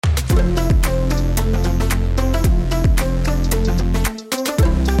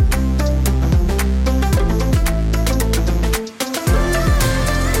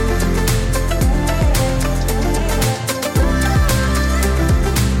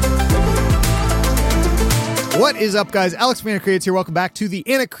What is up, guys? Alex from Anna Creates here. Welcome back to the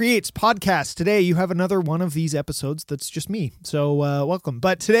Anna Creates podcast. Today, you have another one of these episodes that's just me. So, welcome.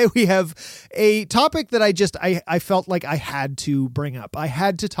 But today we have a topic that I felt like I had to bring up. I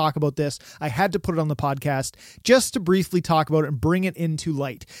had to talk about this. I had to put it on the podcast just to briefly talk about it and bring it into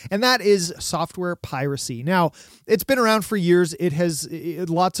light. And that is software piracy. Now, it's been around for years.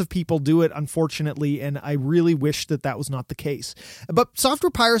 Lots of people do it, unfortunately, and I really wish that was not the case. But software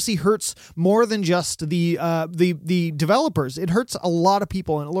piracy hurts more than just the developers. It hurts a lot of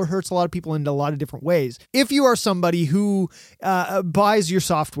people, and it hurts a lot of people in a lot of different ways. If you are somebody who buys your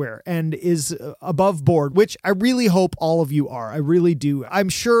software and is above board, which I really hope all of you are, I really do. I'm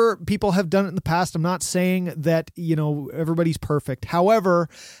sure people have done it in the past. I'm not saying that, everybody's perfect. However,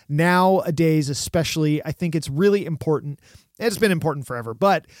 nowadays, especially, I think it's really important. It's been important forever,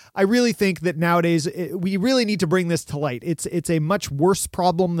 but I really think that nowadays we really need to bring this to light. It's a much worse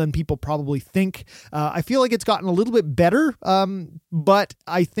problem than people probably think. I feel like it's gotten a little bit better, but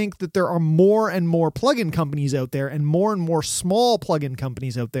I think that there are more and more plugin companies out there and more small plugin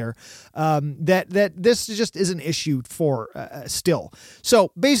companies out there that this just is an issue for still.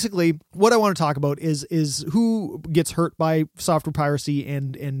 So basically, what I want to talk about is who gets hurt by software piracy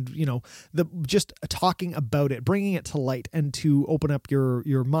and just talking about it, bringing it to light, and to open up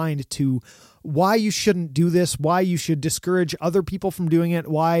your mind to why you shouldn't do this, why you should discourage other people from doing it,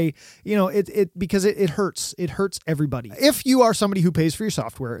 why, because it hurts. It hurts everybody. If you are somebody who pays for your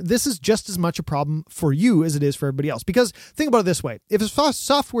software, this is just as much a problem for you as it is for everybody else. Because think about it this way. If a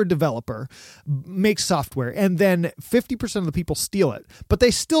software developer makes software and then 50% of the people steal it, but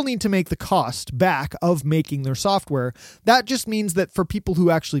they still need to make the cost back of making their software, that just means that for people who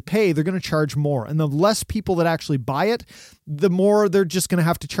actually pay, they're going to charge more. And the less people that actually buy it, the more they're just going to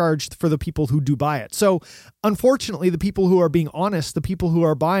have to charge for the people who do buy it. So unfortunately, the people who are being honest, the people who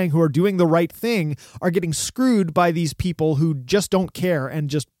are buying, who are doing the right thing, are getting screwed by these people who just don't care and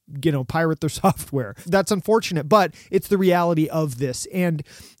just pirate their software. That's unfortunate, but it's the reality of this. And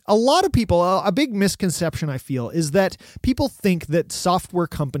a lot of people, a big misconception I feel is that people think that software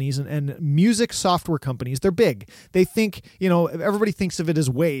companies and music software companies, they're big. They think, everybody thinks of it as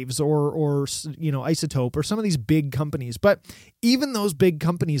Waves or Isotope or some of these big companies, but even those big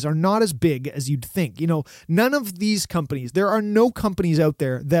companies are not as big as you'd think. None of these companies, there are no companies out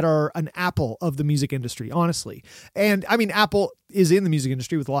there that are an Apple of the music industry, honestly. And I mean, Apple is in the music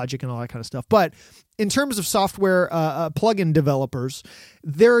industry with Logic and all that kind of stuff. But in terms of software plugin developers,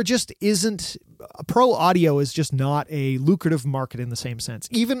 there just isn't. Pro audio is just not a lucrative market in the same sense.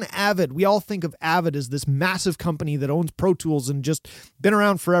 Even Avid, we all think of Avid as this massive company that owns Pro Tools and just been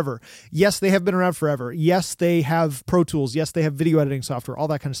around forever. Yes, they have been around forever. Yes, they have Pro Tools. Yes, they have video editing software, all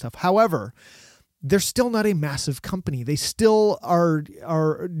that kind of stuff. However, they're still not a massive company. They still are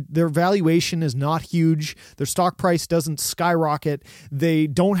their valuation is not huge. Their stock price doesn't skyrocket. They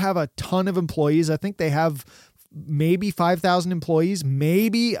don't have a ton of employees. I think they have maybe 5,000 employees.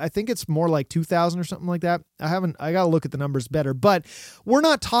 Maybe, I think it's more like 2,000 or something like that. I got to look at the numbers better, but we're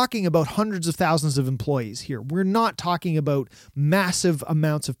not talking about hundreds of thousands of employees here. We're not talking about massive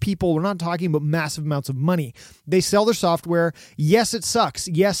amounts of people. We're not talking about massive amounts of money. They sell their software. Yes, it sucks.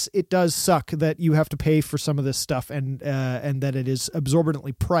 Yes, it does suck that you have to pay for some of this stuff and that it is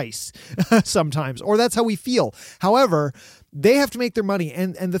exorbitantly priced sometimes, or that's how we feel. However, they have to make their money.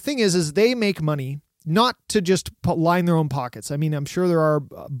 And the thing is they make money not to just line their own pockets. I mean, I'm sure there are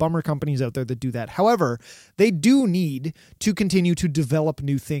bummer companies out there that do that. However, they do need to continue to develop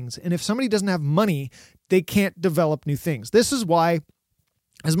new things. And if somebody doesn't have money, they can't develop new things. This is why,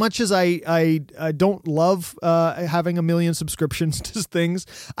 as much as I don't love having a million subscriptions to things,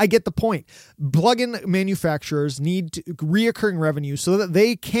 I get the point. Plugin manufacturers need reoccurring revenue so that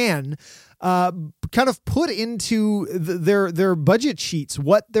they can kind of put into their budget sheets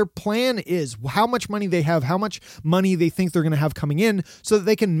what their plan is, how much money they have, how much money they think they're going to have coming in so that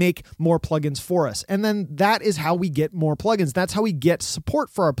they can make more plugins for us. And then that is how we get more plugins. That's how we get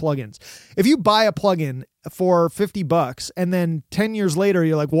support for our plugins. If you buy a plugin for $50 and then 10 years later,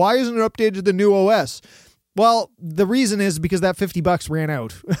 you're like, why isn't it updated to the new OS? Well, the reason is because that $50 ran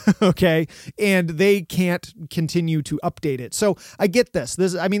out, okay? And they can't continue to update it. So I get this.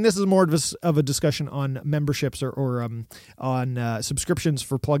 This is more of a discussion on memberships or on subscriptions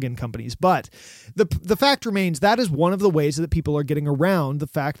for plugin companies. But the fact remains that is one of the ways that people are getting around the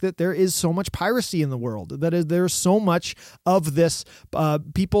fact that there is so much piracy in the world. That is, there's so much of this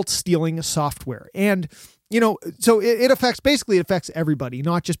people stealing software. And so it affects everybody,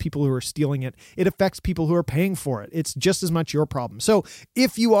 not just people who are stealing it. It affects people who are paying for it. It's just as much your problem. So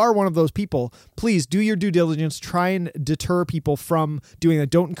if you are one of those people, please do your due diligence. Try and deter people from doing that.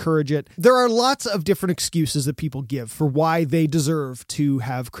 Don't encourage it. There are lots of different excuses that people give for why they deserve to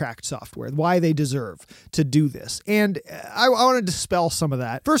have cracked software, why they deserve to do this. And I want to dispel some of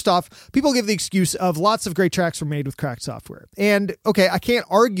that. First off, people give the excuse of lots of great tracks were made with cracked software. And okay, I can't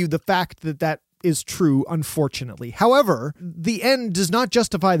argue the fact that is true, unfortunately. However, the end does not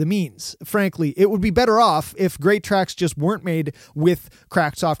justify the means. Frankly, it would be better off if great tracks just weren't made with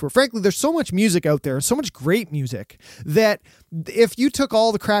cracked software. Frankly, there's so much music out there, so much great music, that if you took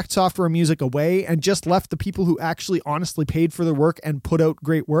all the cracked software music away and just left the people who actually honestly paid for their work and put out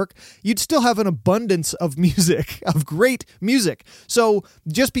great work, you'd still have an abundance of music, of great music. So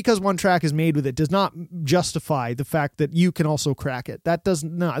just because one track is made with it does not justify the fact that you can also crack it. That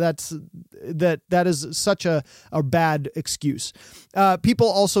is such a bad excuse. People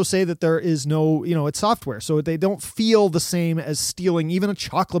also say that there is no, it's software, so they don't feel the same as stealing even a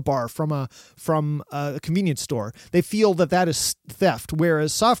chocolate bar from a convenience store. They feel that is theft,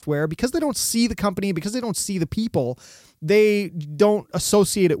 whereas software, because they don't see the company, because they don't see the people, they don't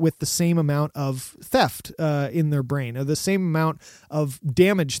associate it with the same amount of theft in their brain, or the same amount of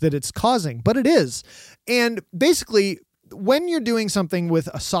damage that it's causing, but it is. And basically, when you're doing something with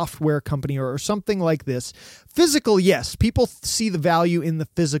a software company or something like this, physical, yes, people see the value in the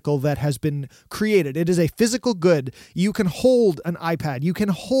physical that has been created. It is a physical good. You can hold an iPad. You can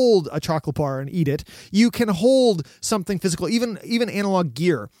hold a chocolate bar and eat it. You can hold something physical, even analog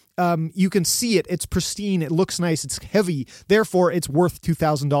gear. You can see it. It's pristine. It looks nice. It's heavy. Therefore, it's worth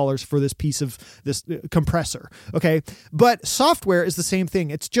 $2,000 for this piece of this compressor. Okay. But software is the same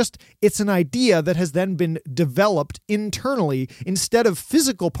thing. It's an idea that has then been developed internally. Instead of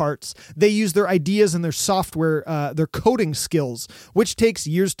physical parts, they use their ideas and their software, their coding skills, which takes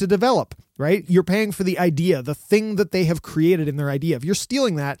years to develop. Right? You're paying for the idea, the thing that they have created in their idea. If you're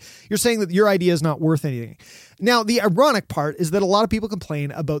stealing that, you're saying that your idea is not worth anything. Now, the ironic part is that a lot of people complain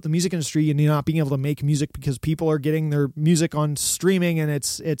about the music industry and not being able to make music because people are getting their music on streaming, and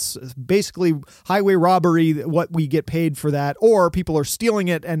it's basically highway robbery, what we get paid for that, or people are stealing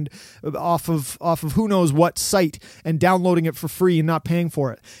it and off of who knows what site and downloading it for free and not paying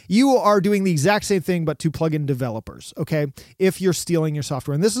for it. You are doing the exact same thing, but to plugin developers, okay? If you're stealing your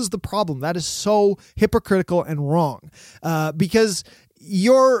software. And this is the problem. That is so hypocritical and wrong, because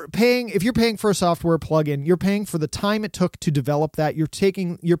if you're paying for a software plugin, you're paying for the time it took to develop that. You're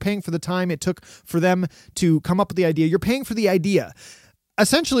paying for the time it took for them to come up with the idea. You're paying for the idea.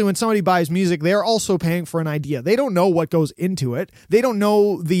 Essentially, when somebody buys music, they're also paying for an idea. They don't know what goes into it. They don't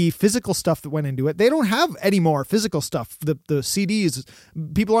know the physical stuff that went into it. They don't have any more physical stuff. The CDs,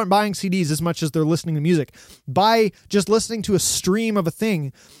 people aren't buying CDs as much as they're listening to music. By just listening to a stream of a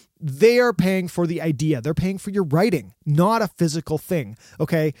thing, they are paying for the idea. They're paying for your writing, not a physical thing.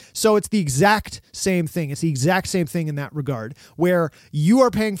 Okay. So it's the exact same thing. It's the exact same thing in that regard, where you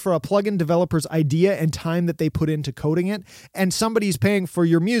are paying for a plugin developer's idea and time that they put into coding it. And somebody's paying for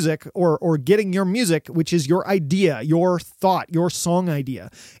your music or getting your music, which is your idea, your thought, your song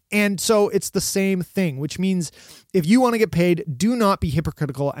idea. And so it's the same thing, which means if you want to get paid, do not be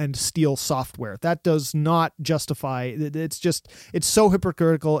hypocritical and steal software. That does not justify. It's so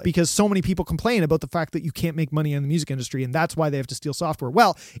hypocritical because so many people complain about the fact that you can't make money in the music industry, and that's why they have to steal software.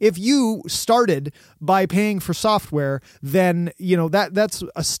 Well, if you started by paying for software, then that's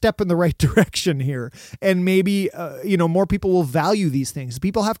a step in the right direction here, and maybe more people will value these things.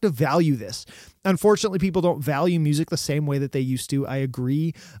 People have to value this. Unfortunately, people don't value music the same way that they used to. I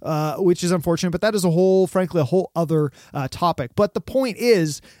agree, which is unfortunate, but that is a whole other topic. But the point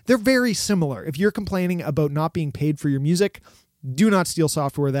is, they're very similar. If you're complaining about not being paid for your music, do not steal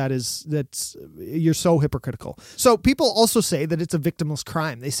software. You're so hypocritical. So people also say that it's a victimless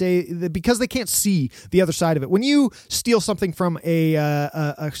crime. They say that because they can't see the other side of it. When you steal something from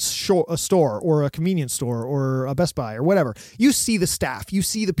a store or a convenience store or a Best Buy or whatever, you see the staff, you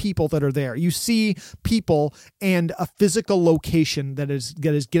see the people that are there, you see people and a physical location that is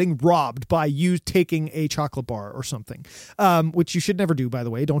getting robbed by you taking a chocolate bar or something, which you should never do, by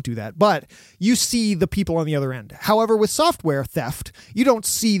the way. Don't do that. But you see the people on the other end. However, with software theft, you don't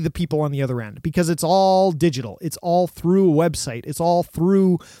see the people on the other end because it's all digital. It's all through a website. It's all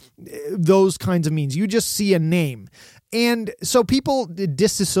through those kinds of means. You just see a name. And so people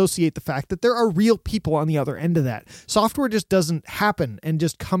disassociate the fact that there are real people on the other end of that. Software just doesn't happen and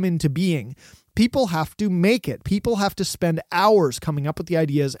just come into being People have to make it. People have to spend hours coming up with the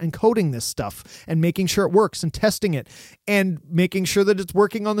ideas and coding this stuff and making sure it works and testing it and making sure that it's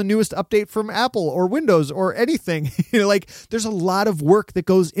working on the newest update from Apple or Windows or anything. Like, there's a lot of work that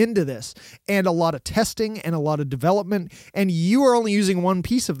goes into this and a lot of testing and a lot of development. And you are only using one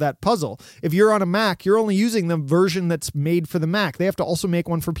piece of that puzzle. If you're on a Mac, you're only using the version that's made for the Mac. They have to also make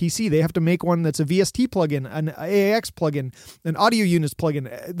one for PC. They have to make one that's a VST plugin, an AAX plugin, an audio units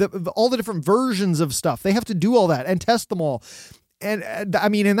plugin, all the different versions of stuff. They have to do all that and test them all. And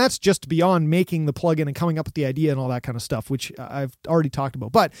and that's just beyond making the plugin and coming up with the idea and all that kind of stuff, which I've already talked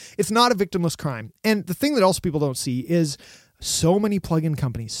about. But it's not a victimless crime. And the thing that also people don't see is so many plugin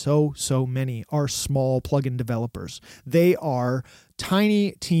companies, so many are small plugin developers. They are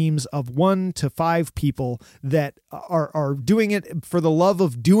tiny teams of 1 to 5 people that are doing it for the love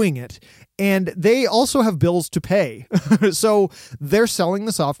of doing it. And they also have bills to pay. So they're selling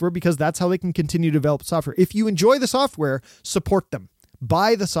the software because that's how they can continue to develop software. If you enjoy the software, support them.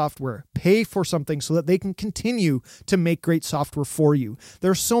 Buy the software, pay for something so that they can continue to make great software for you. There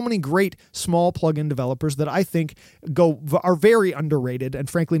are so many great small plugin developers that I think are very underrated and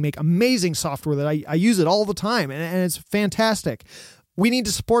frankly make amazing software that I use it all the time and it's fantastic. We need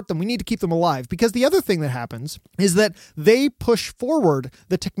to support them. We need to keep them alive because the other thing that happens is that they push forward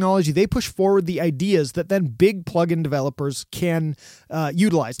the technology. They push forward the ideas that then big plugin developers can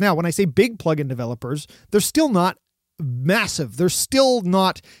utilize. Now, when I say big plugin developers, they're still not massive. They're still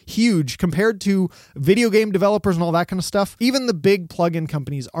not huge compared to video game developers and all that kind of stuff. Even the big plugin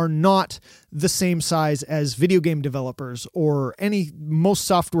companies are not the same size as video game developers or most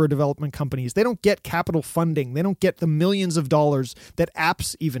software development companies. They don't get capital funding. They don't get the millions of dollars that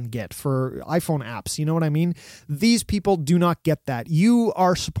apps even get for iPhone apps. You know what I mean? These people do not get that. You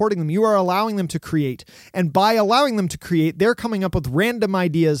are supporting them. You are allowing them to create. And by allowing them to create, they're coming up with random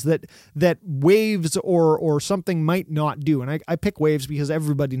ideas that Waves or something might not do. And I pick Waves because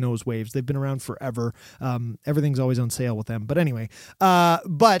everybody knows Waves. They've been around forever. Everything's always on sale with them. But anyway,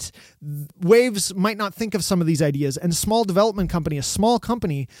 but Waves might not think of some of these ideas, and a small development company, a small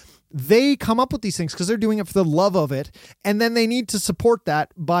company, they come up with these things because they're doing it for the love of it, and then they need to support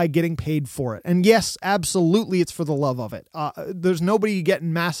that by getting paid for it. And yes, absolutely, it's for the love of it. There's nobody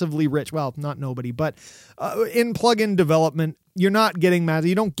getting massively rich. Well, not nobody, but in plugin development, you're not getting mad.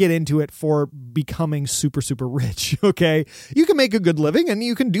 You don't get into it for becoming super, super rich. Okay. You can make a good living and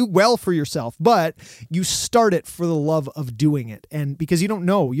you can do well for yourself, but you start it for the love of doing it. And because you don't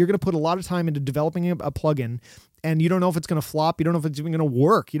know, you're going to put a lot of time into developing a plugin and you don't know if it's going to flop. You don't know if it's even going to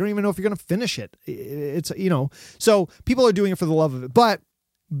work. You don't even know if you're going to finish it. So people are doing it for the love of it, but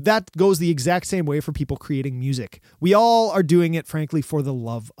that goes the exact same way for people creating music. We all are doing it, frankly, for the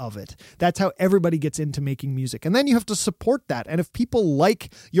love of it. That's how everybody gets into making music. And then you have to support that. And if people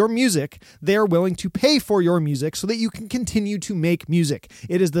like your music, they're willing to pay for your music so that you can continue to make music.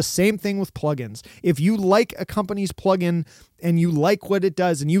 It is the same thing with plugins. If you like a company's plugin and you like what it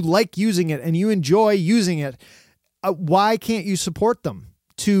does and you like using it and you enjoy using it, why can't you support them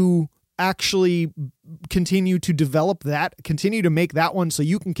to actually continue to develop that, continue to make that one so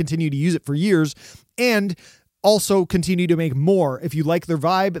you can continue to use it for years and also continue to make more. If you like their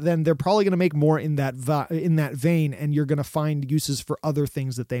vibe, then they're probably going to make more in that vein, and you're going to find uses for other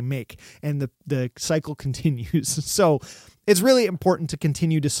things that they make, and the cycle continues. So it's really important to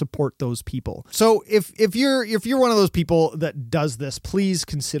continue to support those people. So if you're one of those people that does this, please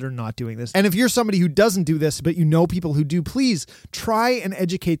consider not doing this. And if you're somebody who doesn't do this, but you know people who do, please try and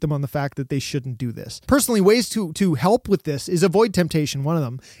educate them on the fact that they shouldn't do this. Personally, ways to help with this is avoid temptation. One of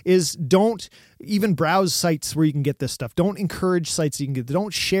them is don't even browse sites where you can get this stuff. Don't encourage sites you can get.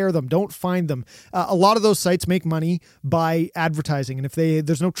 Don't share them. Don't find them. A lot of those sites make money by advertising. And if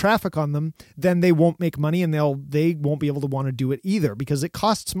there's no traffic on them, then they won't make money and they won't be able to want to do it either because it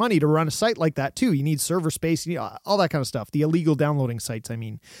costs money to run a site like that too. You need server space, all that kind of stuff. The illegal downloading sites, I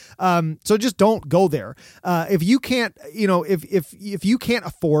mean. So just don't go there. If you can't, if you can't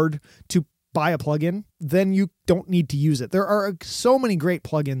afford to buy a plugin, then you don't need to use it. There are so many great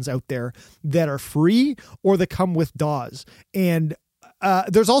plugins out there that are free or that come with DAWs. And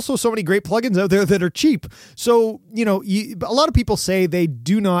there's also so many great plugins out there that are cheap. So, a lot of people say they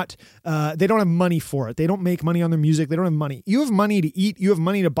don't have money for it. They don't make money on their music. They don't have money. You have money to eat. You have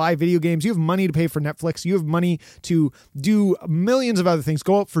money to buy video games. You have money to pay for Netflix. You have money to do millions of other things.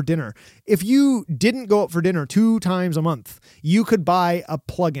 Go out for dinner. If you didn't go out for dinner 2 times a month, you could buy a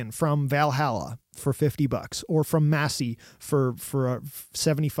plugin from Valhalla for $50 or from Massey for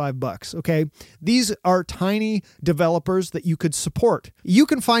 $75. Okay. These are tiny developers that you could support. You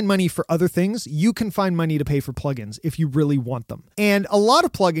can find money for other things. You can find money to pay for plugins if you really want them. And a lot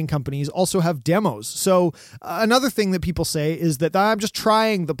of plugin companies also have demos. So another thing that people say is that I'm just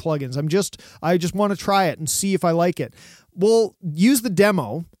trying the plugins. I just want to try it and see if I like it. Well, use the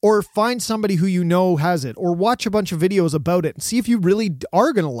demo or find somebody who you know has it, or watch a bunch of videos about it and see if you really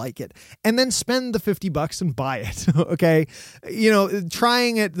are going to like it, and then spend the $50 and buy it. Okay.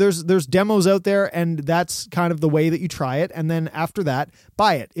 Trying it, there's demos out there, and that's kind of the way that you try it. And then after that,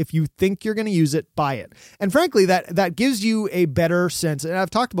 buy it. If you think you're going to use it, buy it. And frankly, that gives you a better sense. And I've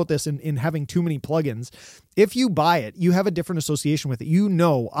talked about this in having too many plugins. If you buy it, you have a different association with it. You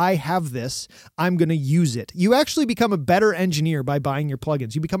know, I have this, I'm going to use it. You actually become a better engineer by buying your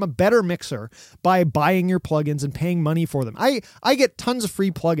plugins. You become a better mixer by buying your plugins and paying money for them. I get tons of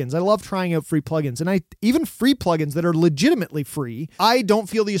free plugins. I love trying out free plugins, and even free plugins that are legitimately free, I don't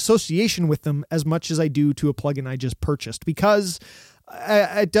feel the association with them as much as I do to a plugin I just purchased, because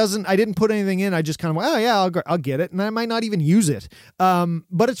I didn't put anything in. I just kind of went, oh yeah, I'll get it. And I might not even use it.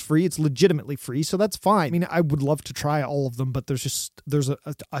 But it's free. It's legitimately free. So that's fine. I mean, I would love to try all of them, but there's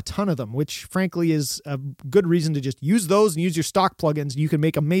a ton of them, which frankly is a good reason to just use those and use your stock plugins. You can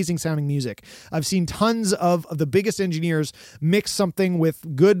make amazing sounding music. I've seen tons of the biggest engineers mix something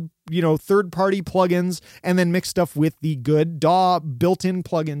with good, third-party plugins, and then mix stuff with the good DAW built-in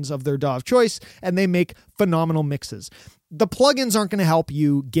plugins of their DAW of choice, and they make phenomenal mixes. The plugins aren't going to help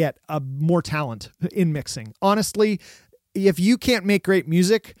you get more talent in mixing. Honestly, if you can't make great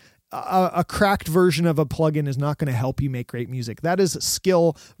music, a cracked version of a plugin is not going to help you make great music. That is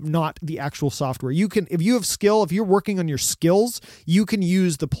skill, not the actual software. If you have skill, if you're working on your skills, you can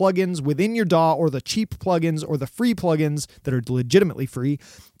use the plugins within your DAW, or the cheap plugins, or the free plugins that are legitimately free,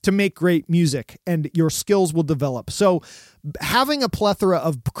 to make great music, and your skills will develop. So having a plethora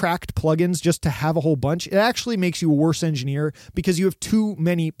of cracked plugins just to have a whole bunch, it actually makes you a worse engineer, because you have too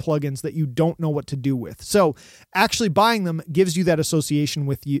many plugins that you don't know what to do with. So actually buying them gives you that association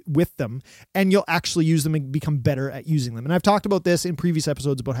with them, and you'll actually use them and become better at using them. And I've talked about this in previous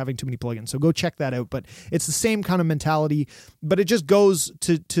episodes about having too many plugins, so go check that out. But it's the same kind of mentality, but it just goes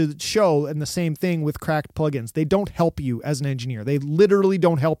to show, and the same thing with cracked plugins. They don't help you as an engineer. They literally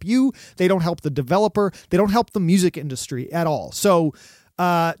don't help you. They don't help the developer. They don't help the music industry at all. So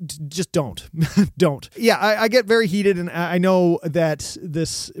just don't. Yeah, I get very heated, and I know that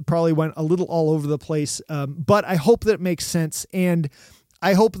this probably went a little all over the place, but I hope that it makes sense. And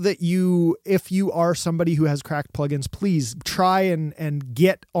I hope that if you are somebody who has cracked plugins, please try and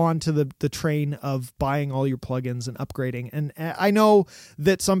get onto the train of buying all your plugins and upgrading. And I know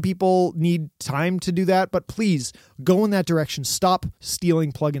that some people need time to do that, but please go in that direction. Stop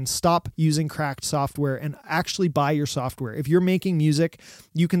stealing plugins. Stop using cracked software, and actually buy your software. If you're making music,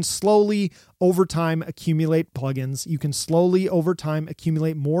 you can slowly over time accumulate plugins. You can slowly over time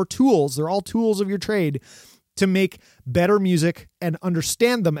accumulate more tools. They're all tools of your trade to make better music and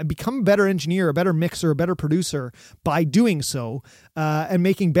understand them and become a better engineer, a better mixer, a better producer by doing so, and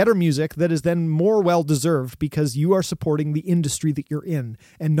making better music that is then more well-deserved because you are supporting the industry that you're in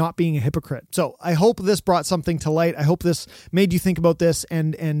and not being a hypocrite. So I hope this brought something to light. I hope this made you think about this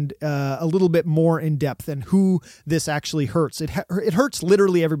and a little bit more in depth and who this actually hurts. It hurts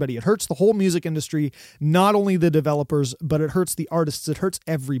literally everybody. It hurts the whole music industry, not only the developers, but it hurts the artists. It hurts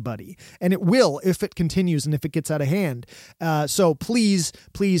everybody. And it will if it continues and if it gets out of hand. So please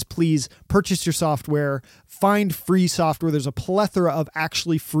purchase your software. Find free software. There's a plethora of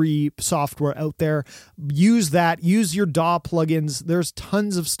actually free software out there. Use that. Use your DAW plugins. There's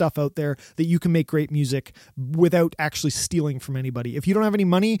tons of stuff out there that you can make great music without actually stealing from anybody. If you don't have any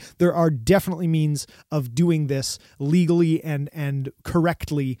money, there are definitely means of doing this legally and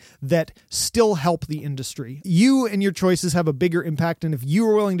correctly that still help the industry. You and your choices have a bigger impact, and if you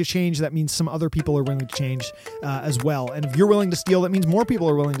are willing to change, that means some other people are willing to change as well. And if you're willing to steal, that means more people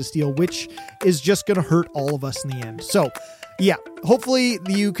are willing to steal, which is just going to hurt all of us in the end. So yeah, hopefully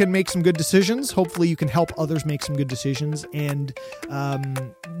you can make some good decisions. Hopefully you can help others make some good decisions. And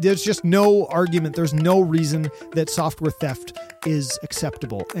there's just no argument. There's no reason that software theft is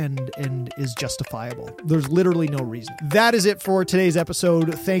acceptable and is justifiable. There's literally no reason. That is it for today's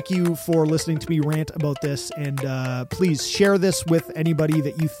episode. Thank you for listening to me rant about this. And please share this with anybody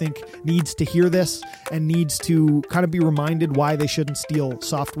that you think needs to hear this and needs to kind of be reminded why they shouldn't steal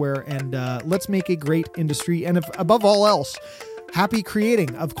software. And let's make a great industry. And if above all else, happy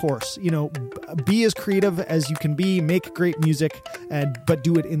creating, of course. You know, be as creative as you can be, make great music, but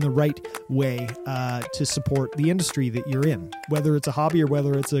do it in the right way to support the industry that you're in, whether it's a hobby or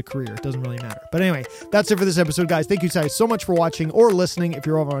whether it's a career. It doesn't really matter. But anyway, that's it for this episode, guys. Thank you guys so much for watching or listening. If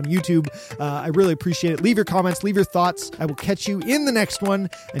you're over on YouTube, I really appreciate it. Leave your comments, leave your thoughts. I will catch you in the next one.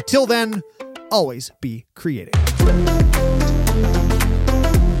 Until then, always be creating.